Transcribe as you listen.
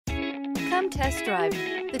Come test drive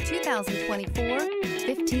the 2024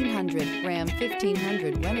 1500. Ram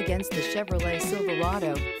 1500 went against the Chevrolet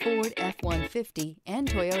Silverado, Ford F-150, and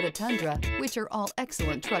Toyota Tundra, which are all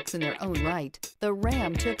excellent trucks in their own right. The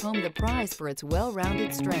Ram took home the prize for its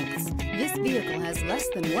well-rounded strengths. This vehicle has less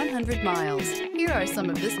than 100 miles. Here are some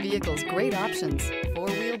of this vehicle's great options: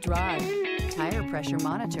 four-wheel drive, tire pressure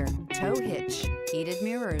monitor, tow hitch, heated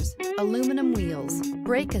mirrors, aluminum wheels,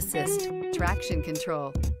 brake assist, traction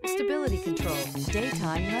control, stability control,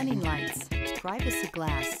 daytime running lights, privacy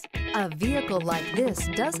glass. A vehicle like this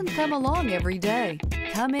doesn't come along every day.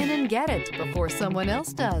 Come in and get it before someone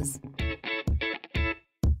else does.